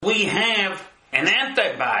We have an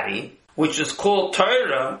antibody, which is called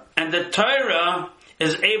Torah, and the Torah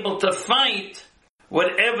is able to fight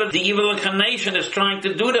whatever the evil inclination is trying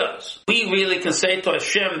to do to us. We really can say to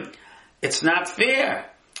Hashem, it's not fair.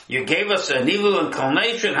 You gave us an evil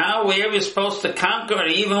inclination. How are we ever supposed to conquer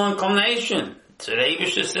an evil inclination? So the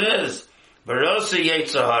Eibusher says, Barasa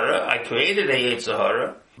Yetzirah, I created a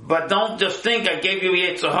Yetzirah, but don't just think I gave you a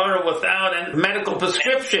Yetzirah without a medical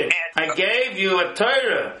prescription. I gave you a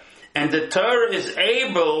Torah, and the Torah is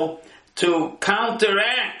able to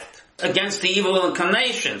counteract against the evil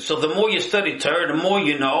inclination. So the more you study Torah, the more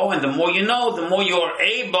you know, and the more you know, the more you are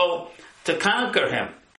able to conquer him.